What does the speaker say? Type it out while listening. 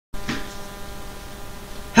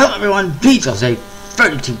Everyone, Beatles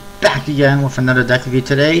 32 back again with another deck review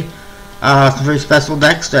today. Some very special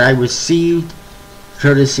decks that I received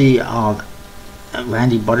courtesy of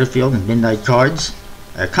Randy Butterfield and Midnight Cards.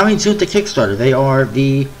 Coming soon to Kickstarter. They are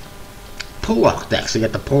the Pollock decks. You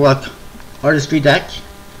get the Pollock Artistry deck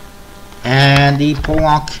and the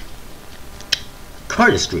Pollock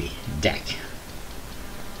Cardistry deck.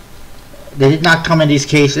 They did not come in these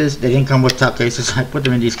cases. They didn't come with top cases. I put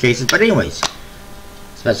them in these cases. But anyways,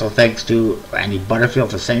 special thanks to Randy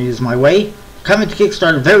Butterfield for sending this my way. Coming to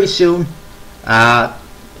Kickstarter very soon.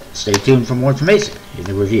 Stay tuned for more information in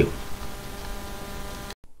the review.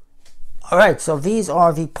 Alright, so these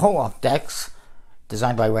are the Pollock decks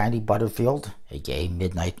designed by Randy Butterfield, aka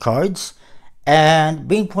Midnight Cards, and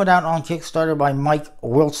being put out on Kickstarter by Mike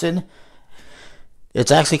Wilson.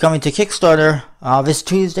 It's actually coming to Kickstarter this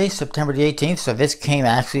Tuesday, September the 18th, so this came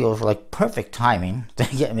actually over like perfect timing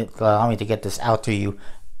to allow me to get this out to you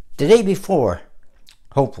the day before,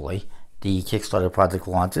 hopefully, the Kickstarter project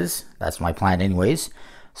launches. That's my plan anyways.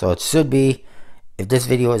 So it should be, if this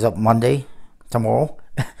video is up Monday, tomorrow,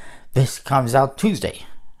 this comes out Tuesday,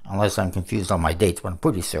 unless I'm confused on my dates, but I'm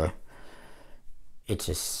pretty sure it's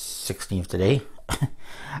the 16th today.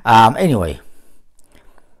 Anyway,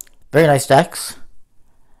 very nice decks.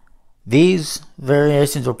 These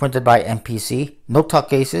variations were printed by MPC. No tuck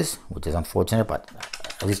cases, which is unfortunate, but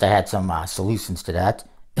at least I had some solutions to that.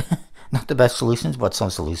 Not the best solutions, but some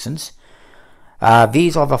solutions.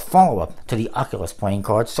 These are the follow-up to the Oculus playing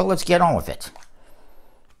cards, so let's get on with it.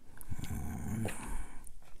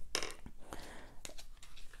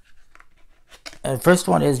 The first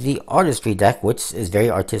one is the Artistry deck, which is very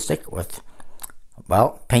artistic with,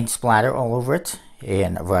 well, paint splatter all over it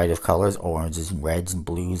in a variety of colors, oranges and reds and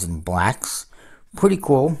blues and blacks. Pretty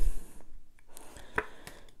cool.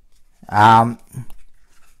 The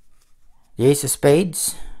Ace of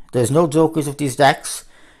Spades. There's no jokers with these decks.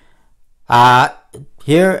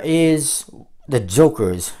 Here is the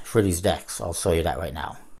jokers for these decks. I'll show you that right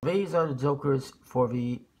now. These are the jokers for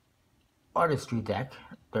the Artistry deck.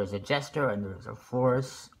 There's a Jester and there's a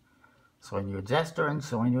Florist. Showing you a Jester and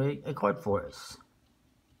showing you a card Florist.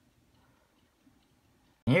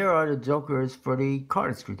 Here are the jokers for the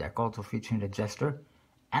Cardistry deck, also featuring a Jester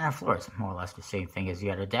and a Florist. More or less the same thing as the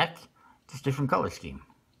other deck, just different color scheme.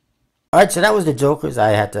 Alright, so that was the jokers.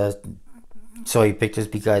 I had to show you pictures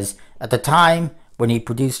because at the time when he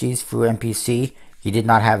produced these through MPC, he did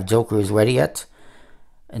not have jokers ready yet.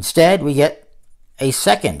 Instead, we get a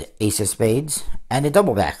second Ace of Spades and a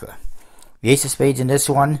double backer. The Ace of Spades in this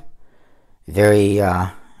one, very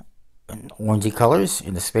orangey colors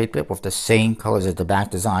in the spade pip with the same colors as the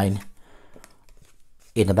back design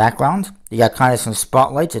in the background. You got kind of some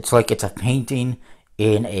spotlights. It's like it's a painting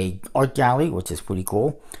in a art gallery, which is pretty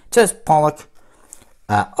cool. It says Pollock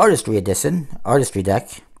Artistry Edition, Artistry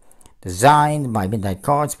deck, designed by Midnight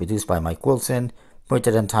Cards, produced by Mike Wilson,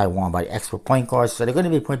 printed in Taiwan by Expert Playing Cards. So they're going to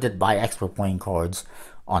be printed by Expert Playing Cards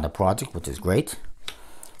on the project, which is great.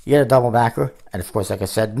 You get a double backer, and of course, like I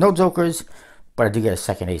said, no jokers, but I do get a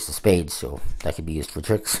second Ace of Spades, so that could be used for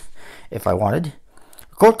tricks if I wanted.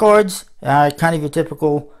 Court cards, kind of your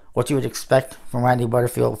typical, what you would expect from Randy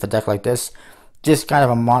Butterfield with a deck like this. Just kind of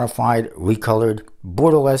a modified, recolored,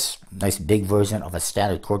 borderless, nice big version of a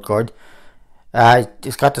standard court card.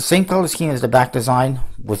 It's got the same color scheme as the back design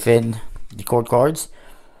within the court cards.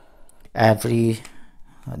 And for the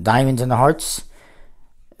diamonds and the hearts,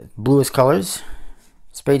 bluish colors,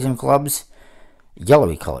 spades and clubs,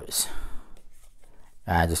 yellowy colors.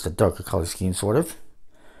 Just a darker color scheme, sort of.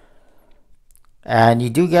 And you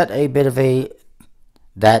do get a bit of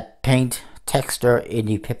that paint texture in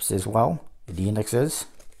the pips as well, the indexes.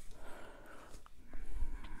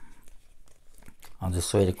 I'll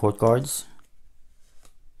just show you the court cards.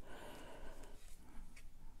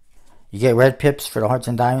 You get red pips for the hearts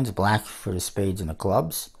and diamonds, black for the spades and the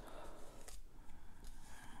clubs.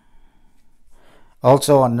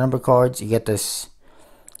 Also on number cards, you get this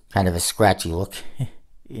kind of a scratchy look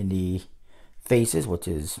in the faces, which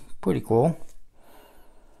is pretty cool.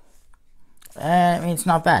 I mean, it's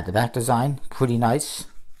not bad. The back design, pretty nice.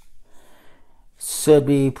 Should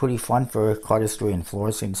be pretty fun for cardistry and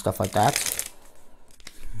floristry and stuff like that.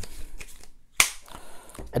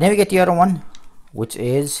 And then we get the other one, which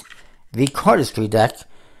is the Cardistry deck,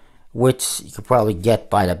 which you could probably get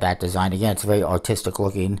by the back design. Again, it's very artistic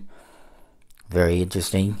looking, very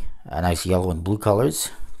interesting. Nice yellow and blue colors.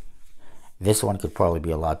 This one could probably be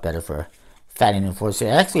a lot better for fatting and floristry.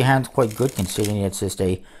 It actually hands quite good considering it's just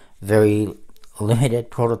a very limited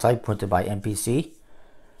prototype printed by MPC.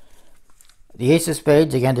 The Ace of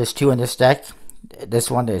Spades, again, there's two in this deck.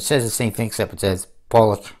 This one, it says the same thing except it says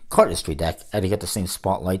Pollock cardistry deck, and you get the same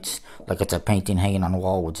spotlights like it's a painting hanging on the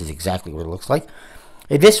wall, which is exactly what it looks like.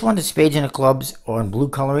 This one is spades and clubs, or in blue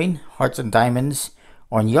coloring, hearts and diamonds,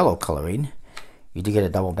 or in yellow coloring. You do get a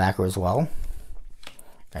double backer as well,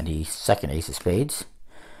 and the second ace of spades.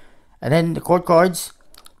 And then the court cards,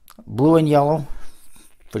 blue and yellow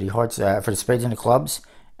for the hearts, for the spades and the clubs,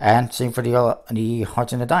 and same for the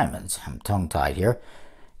hearts and the diamonds. I'm tongue-tied here.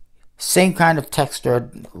 Same kind of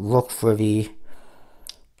textured look for the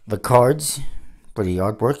cards, for the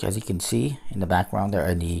artwork, as you can see in the background there,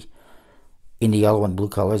 in the yellow and blue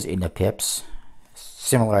colors in the pips.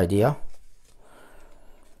 Similar idea.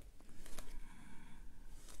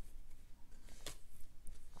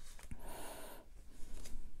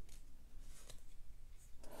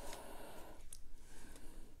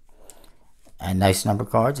 And nice number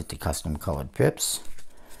cards at the custom colored pips.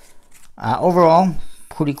 Overall,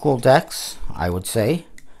 pretty cool decks, I would say.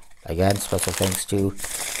 Again, special thanks to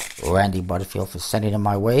Randy Butterfield for sending them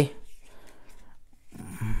my way.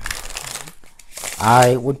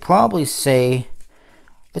 I would probably say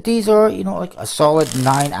that these are, like a solid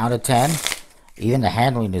 9 out of 10. Even the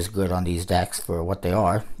handling is good on these decks for what they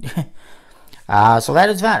are. So that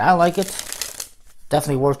is that. I like it.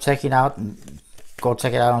 Definitely worth checking out. Go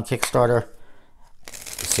check it out on Kickstarter.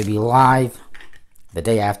 It should be live the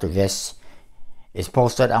day after this is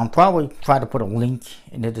posted. I'll probably try to put a link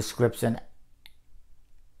in the description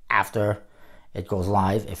after it goes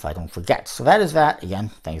live if I don't forget. So that is that. Again,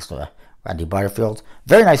 thanks to Randy Butterfield.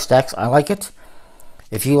 Very nice decks. I like it.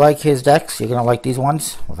 If you like his decks, you're going to like these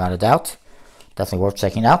ones, without a doubt. Definitely worth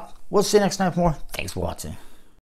checking out. We'll see you next time for more. Thanks for watching.